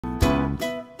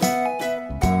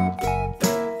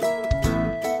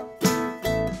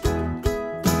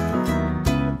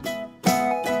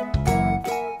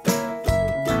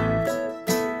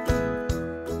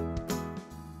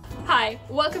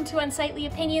Unsightly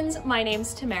Opinions. My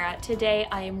name's Tamara. Today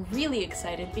I am really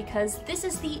excited because this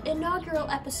is the inaugural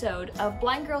episode of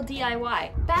Blind Girl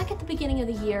DIY. Back at the beginning of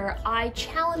the year, I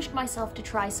challenged myself to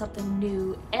try something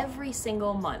new every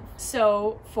single month.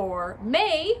 So for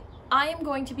May, I am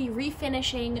going to be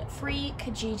refinishing free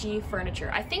Kijiji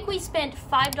furniture. I think we spent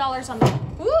 $5 on the...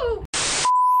 Woo!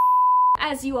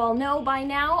 As you all know by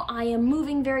now, I am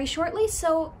moving very shortly,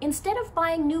 so instead of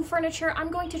buying new furniture,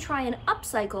 I'm going to try and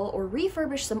upcycle or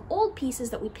refurbish some old pieces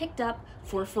that we picked up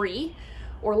for free,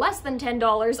 or less than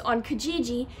 $10 on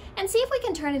Kijiji, and see if we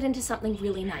can turn it into something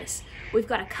really nice. We've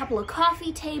got a couple of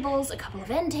coffee tables, a couple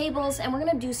of end tables, and we're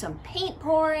gonna do some paint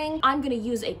pouring. I'm gonna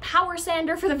use a power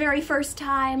sander for the very first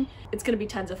time. It's gonna be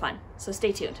tons of fun, so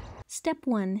stay tuned. Step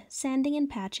 1. Sanding and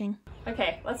patching.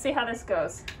 Okay, let's see how this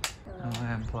goes. Oh,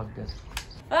 I unplugged it.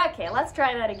 Okay, let's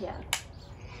try that again. I'm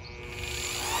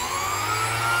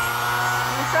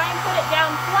gonna try and put it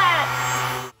down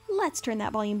flat. Let's turn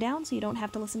that volume down so you don't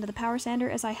have to listen to the power sander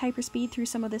as I hyperspeed through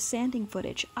some of this sanding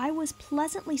footage. I was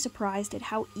pleasantly surprised at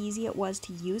how easy it was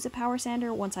to use a power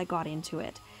sander once I got into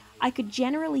it. I could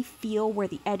generally feel where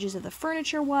the edges of the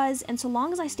furniture was, and so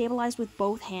long as I stabilized with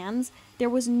both hands, there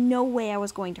was no way I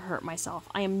was going to hurt myself.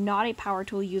 I am not a power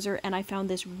tool user, and I found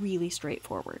this really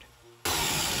straightforward.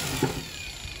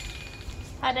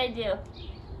 How'd I do?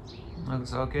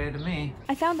 Looks okay to me.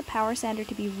 I found the power sander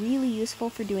to be really useful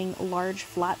for doing large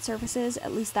flat surfaces,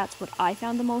 at least that's what I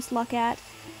found the most luck at.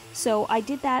 So I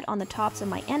did that on the tops of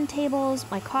my end tables,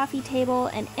 my coffee table,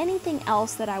 and anything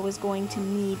else that I was going to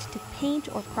need to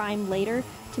paint or prime later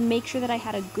to make sure that I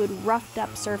had a good roughed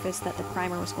up surface that the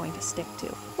primer was going to stick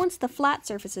to. Once the flat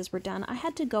surfaces were done, I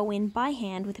had to go in by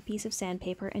hand with a piece of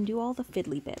sandpaper and do all the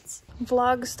fiddly bits.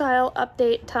 Vlog style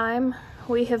update time.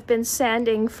 We have been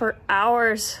sanding for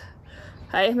hours.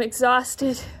 I am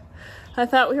exhausted. I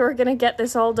thought we were gonna get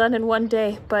this all done in one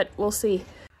day, but we'll see.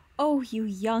 Oh, you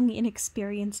young,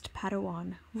 inexperienced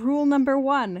Padawan. Rule number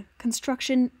 1,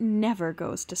 construction never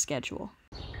goes to schedule.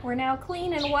 We're now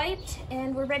clean and wiped,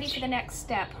 and we're ready for the next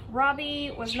step.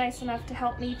 Robbie was nice enough to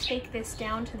help me take this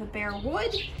down to the bare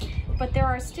wood, but there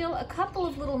are still a couple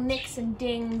of little nicks and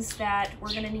dings that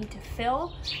we're gonna need to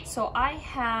fill. So I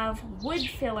have wood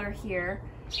filler here,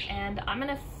 and I'm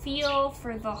gonna feel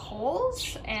for the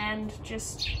holes and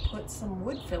just put some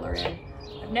wood filler in.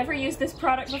 I've never used this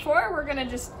product before. We're gonna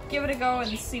just give it a go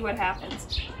and see what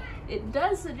happens. It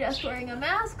does suggest wearing a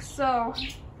mask, so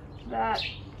that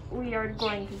we are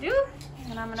going to do.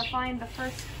 And I'm gonna find the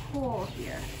first hole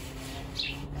here.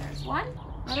 There's one.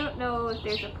 I don't know if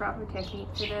there's a proper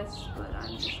technique to this, but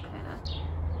I'm just kind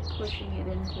of pushing it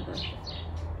into the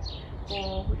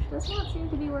hole, which does not seem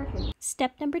to be working.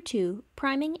 Step number 2,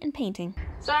 priming and painting.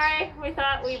 Sorry, we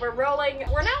thought we were rolling.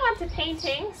 We're now on to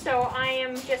painting, so I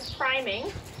am just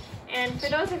priming. And for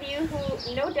those of you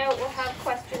who no doubt will have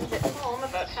questions at home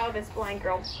about how this blind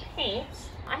girl paints,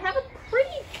 I have a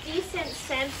pretty decent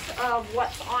sense of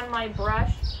what's on my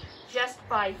brush just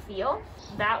by feel.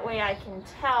 That way I can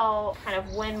tell kind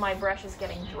of when my brush is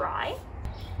getting dry.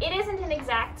 It isn't an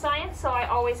exact science, so I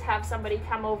always have somebody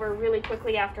come over really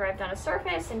quickly after I've done a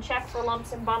surface and check for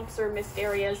lumps and bumps or missed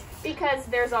areas, because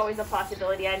there's always a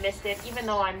possibility I missed it, even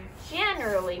though I'm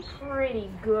generally pretty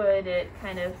good at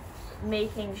kind of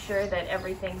making sure that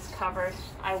everything's covered.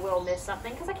 I will miss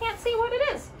something because I can't see what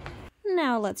it is.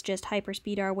 Now let's just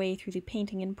hyperspeed our way through the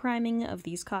painting and priming of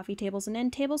these coffee tables and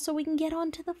end tables so we can get on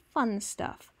to the fun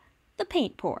stuff. The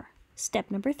paint pour.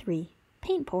 Step number 3.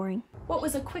 Paint pouring. What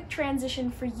was a quick transition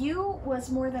for you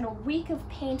was more than a week of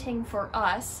painting for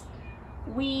us.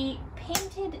 We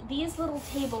painted these little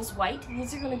tables white.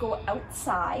 These are going to go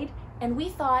outside, and we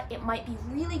thought it might be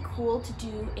really cool to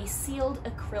do a sealed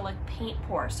acrylic paint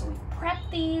pour. So we've prepped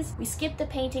these. We skipped the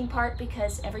painting part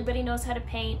because everybody knows how to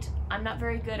paint. I'm not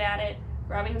very good at it.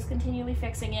 Robbie was continually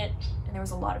fixing it, and there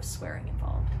was a lot of swearing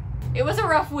involved. It was a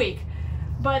rough week,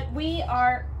 but we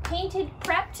are painted,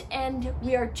 prepped, and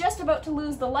we are just about to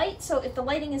lose the light. So if the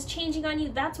lighting is changing on you,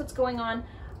 that's what's going on.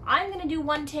 I'm gonna do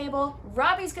one table,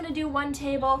 Robbie's gonna do one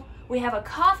table. We have a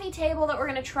coffee table that we're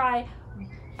gonna try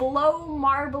blow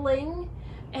marbling,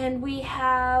 and we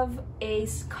have a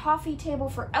coffee table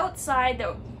for outside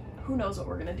that who knows what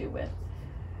we're gonna do with.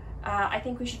 I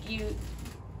think we should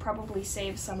probably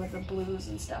save some of the blues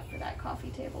and stuff for that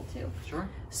coffee table too. Sure.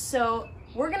 So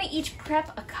we're gonna each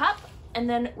prep a cup, and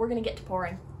then we're gonna get to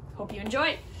pouring. Hope you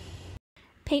enjoy.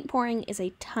 Paint pouring is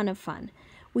a ton of fun.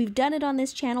 We've done it on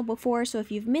this channel before, so if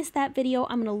you've missed that video,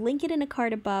 I'm going to link it in a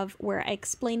card above where I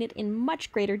explain it in much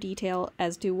greater detail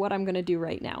as to what I'm going to do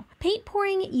right now. Paint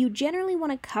pouring, you generally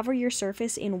want to cover your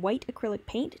surface in white acrylic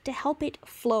paint to help it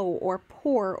flow or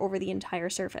pour over the entire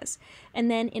surface. And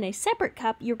then in a separate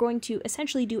cup, you're going to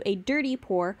essentially do a dirty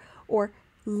pour or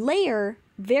layer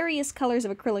various colors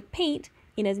of acrylic paint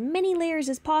in as many layers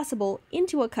as possible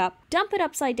into a cup, dump it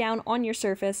upside down on your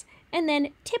surface, and then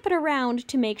tip it around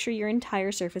to make sure your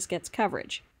entire surface gets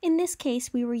coverage. In this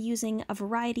case, we were using a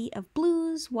variety of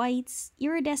blues, whites,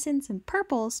 iridescents, and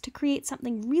purples to create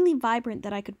something really vibrant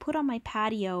that I could put on my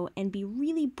patio and be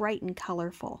really bright and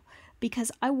colorful,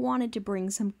 because I wanted to bring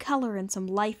some color and some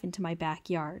life into my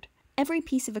backyard. Every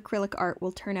piece of acrylic art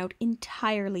will turn out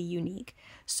entirely unique,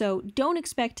 so don't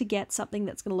expect to get something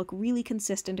that's going to look really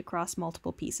consistent across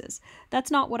multiple pieces.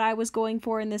 That's not what I was going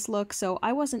for in this look, so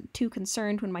I wasn't too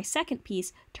concerned when my second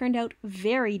piece turned out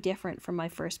very different from my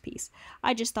first piece.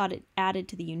 I just thought it added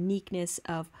to the uniqueness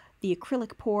of the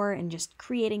acrylic pour and just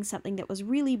creating something that was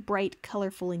really bright,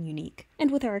 colorful, and unique. And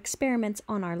with our experiments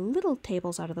on our little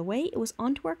tables out of the way, it was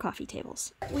onto our coffee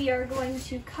tables. We are going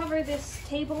to cover this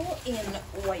table in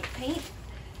white paint.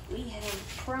 We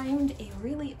have primed a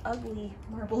really ugly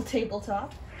marble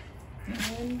tabletop.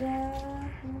 And here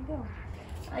we go.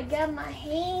 I got my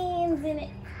hands in it.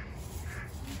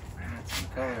 Got some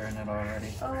color in it already.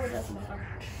 Oh, it doesn't matter.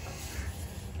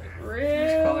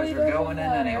 These colors are going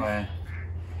in anyway.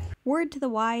 Word to the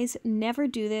wise, never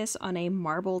do this on a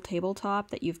marble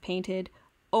tabletop that you've painted.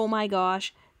 Oh my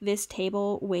gosh, this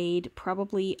table weighed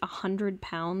probably 100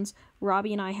 pounds.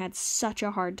 Robbie and I had such a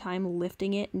hard time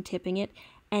lifting it and tipping it,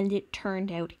 and it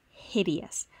turned out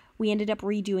hideous. We ended up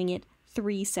redoing it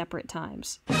 3 separate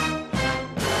times. Here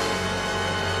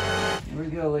we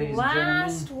go, ladies and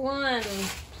Last gentlemen. one,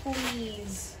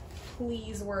 please.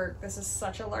 Please work. This is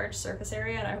such a large surface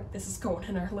area, and I hope this is going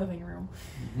in our living room.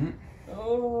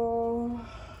 Oh.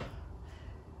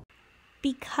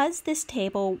 Because this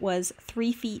table was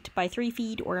 3 feet by 3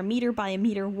 feet or 1 meter by 1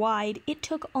 meter wide, it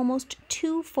took almost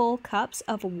 2 full cups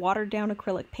of watered down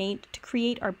acrylic paint to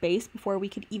create our base before we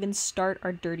could even start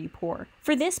our dirty pour.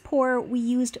 For this pour, we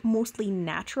used mostly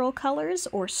natural colors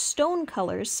or stone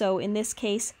colors, so in this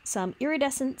case, some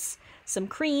iridescents, some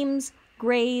creams,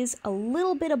 grays, a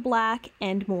little bit of black,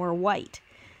 and more white.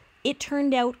 It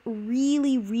turned out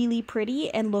really, really pretty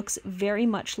and looks very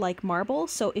much like marble,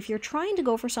 so if you're trying to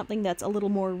go for something that's a little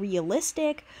more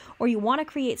realistic, or you want to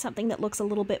create something that looks a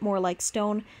little bit more like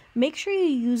stone, make sure you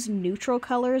use neutral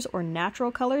colors or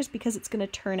natural colors because it's going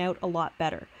to turn out a lot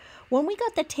better. When we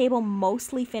got the table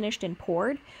mostly finished and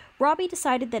poured, Robbie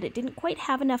decided that it didn't quite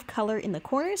have enough color in the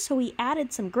corners, so we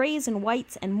added some grays and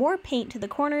whites and more paint to the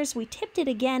corners. We tipped it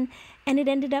again, and it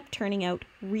ended up turning out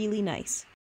really nice.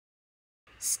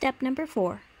 Step number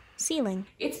 4, sealing.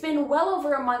 It's been well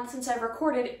over a month since I've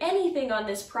recorded anything on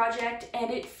this project,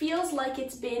 and it feels like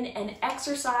it's been an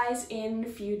exercise in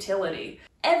futility.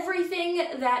 Everything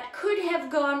that could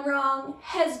have gone wrong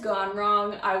has gone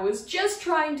wrong. I was just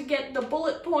trying to get the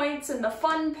bullet points and the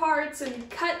fun parts and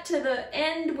cut to the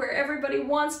end where everybody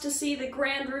wants to see the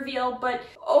grand reveal, but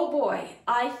oh boy,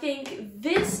 I think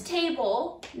this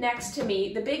table next to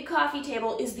me, the big coffee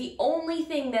table, is the only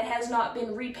thing that has not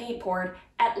been repaint poured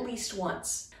at least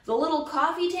once. The little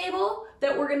coffee table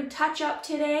that we're going to touch up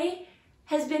today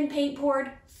has been paint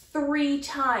poured 3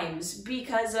 times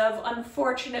because of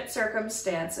unfortunate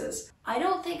circumstances. I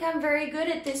don't think I'm very good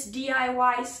at this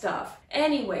DIY stuff.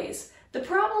 Anyways, the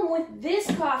problem with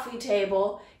this coffee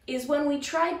table is when we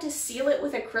tried to seal it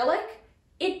with acrylic,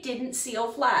 it didn't seal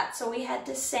flat, so we had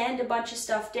to sand a bunch of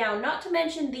stuff down, not to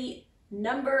mention the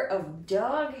number of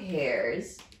dog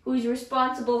hairs, who's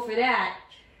responsible for that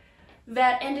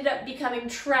ended up becoming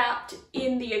trapped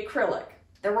in the acrylic.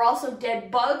 There were also dead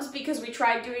bugs because we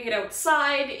tried doing it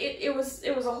outside. It was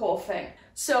a whole thing.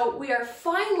 So we are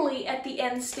finally at the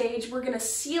end stage. We're gonna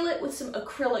seal it with some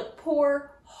acrylic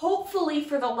pour, hopefully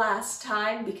for the last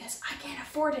time because I can't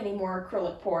afford any more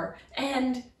acrylic pour.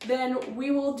 And then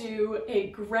we will do a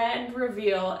grand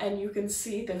reveal and you can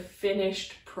see the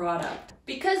finished product.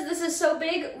 Because this is so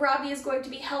big, Robbie is going to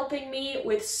be helping me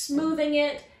with smoothing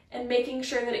it and making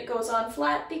sure that it goes on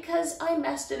flat because I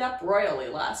messed it up royally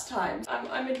last time.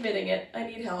 I'm admitting it, I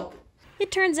need help. It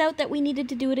turns out that we needed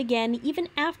to do it again even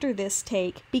after this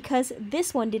take because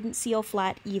this one didn't seal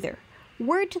flat either.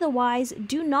 Word to the wise,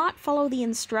 do not follow the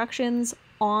instructions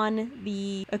on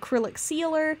the acrylic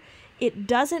sealer. It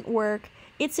doesn't work.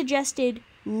 It suggested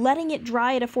letting it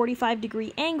dry at a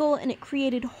 45-degree angle and it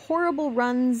created horrible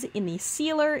runs in the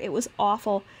sealer. It was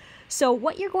awful. So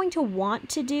what you're going to want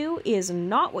to do is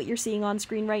not what you're seeing on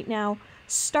screen right now.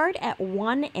 start at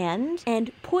one end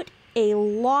and put a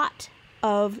lot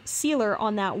of sealer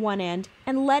on that one end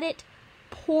and let it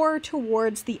pour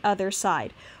towards the other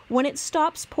side. When it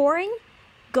stops pouring,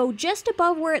 go just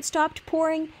above where it stopped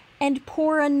pouring and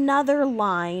pour another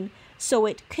line so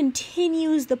it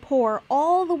continues the pour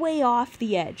all the way off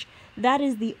the edge. That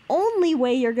is the only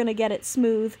way you're going to get it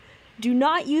smooth. Do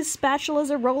not use spatulas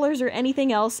or rollers or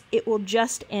anything else. It will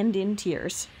just end in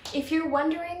tears. If you're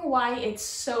wondering why it's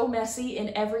so messy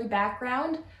in every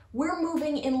background, we're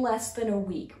moving in less than a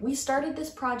week. We started this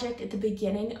project at the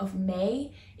beginning of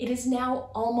May. It is now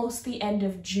almost the end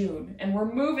of June, and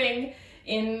we're moving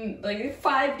in like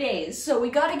 5 days, so we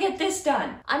gotta get this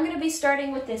done. I'm gonna be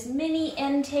starting with this mini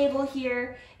end table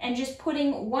here and just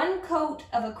putting one coat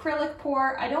of acrylic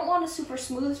pour. I don't want a super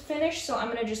smooth finish, so I'm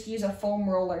gonna just use a foam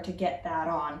roller to get that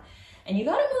on. And you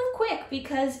gotta move quick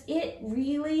because it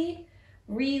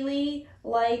really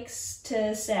likes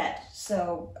to set.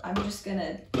 So I'm just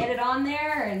gonna get it on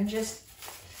there and just,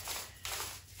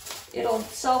 it'll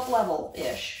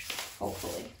self-level-ish,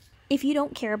 hopefully. If you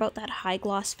don't care about that high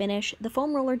gloss finish, the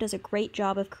foam roller does a great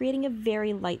job of creating a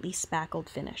very lightly spackled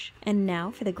finish. And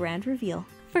now for the grand reveal.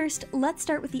 First, let's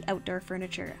start with the outdoor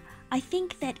furniture. I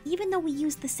think that even though we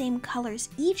use the same colors,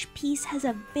 each piece has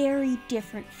a very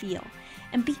different feel.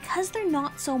 And because they're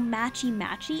not so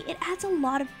matchy-matchy, it adds a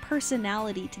lot of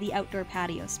personality to the outdoor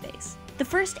patio space. The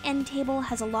first end table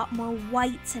has a lot more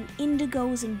whites and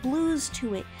indigos and blues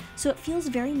to it, so it feels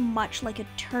very much like a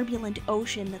turbulent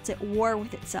ocean that's at war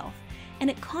with itself. And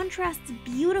it contrasts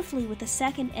beautifully with the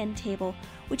second end table,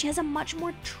 which has a much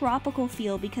more tropical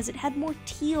feel because it had more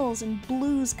teals and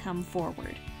blues come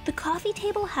forward. The coffee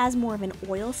table has more of an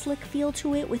oil slick feel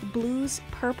to it with blues,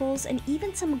 purples, and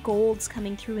even some golds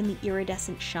coming through in the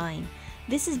iridescent shine.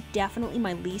 This is definitely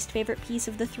my least favorite piece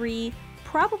of the three,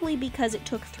 probably because it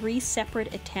took 3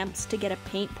 separate attempts to get a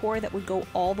paint pour that would go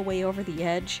all the way over the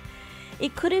edge.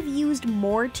 It could have used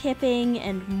more tipping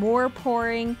and more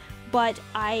pouring, but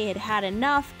I had had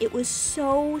enough. It was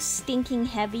so stinking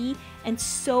heavy and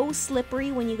so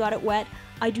slippery when you got it wet.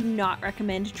 I do not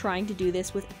recommend trying to do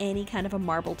this with any kind of a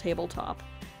marble tabletop.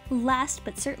 Last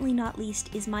but certainly not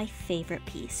least is my favorite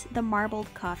piece, the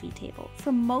marbled coffee table.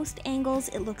 From most angles,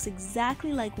 it looks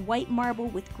exactly like white marble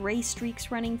with gray streaks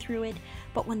running through it,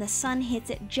 but when the sun hits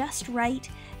it just right,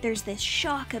 there's this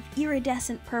shock of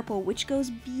iridescent purple which goes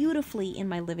beautifully in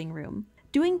my living room.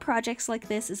 Doing projects like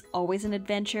this is always an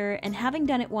adventure, and having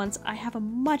done it once, I have a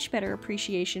much better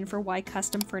appreciation for why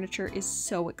custom furniture is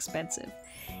so expensive.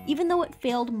 Even though it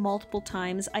failed multiple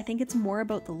times, I think it's more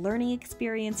about the learning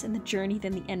experience and the journey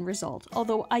than the end result,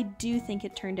 although I do think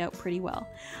it turned out pretty well.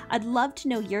 I'd love to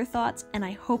know your thoughts, and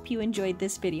I hope you enjoyed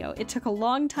this video. It took a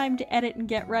long time to edit and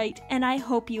get right, and I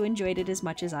hope you enjoyed it as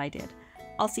much as I did.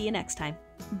 I'll see you next time.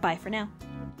 Bye for now.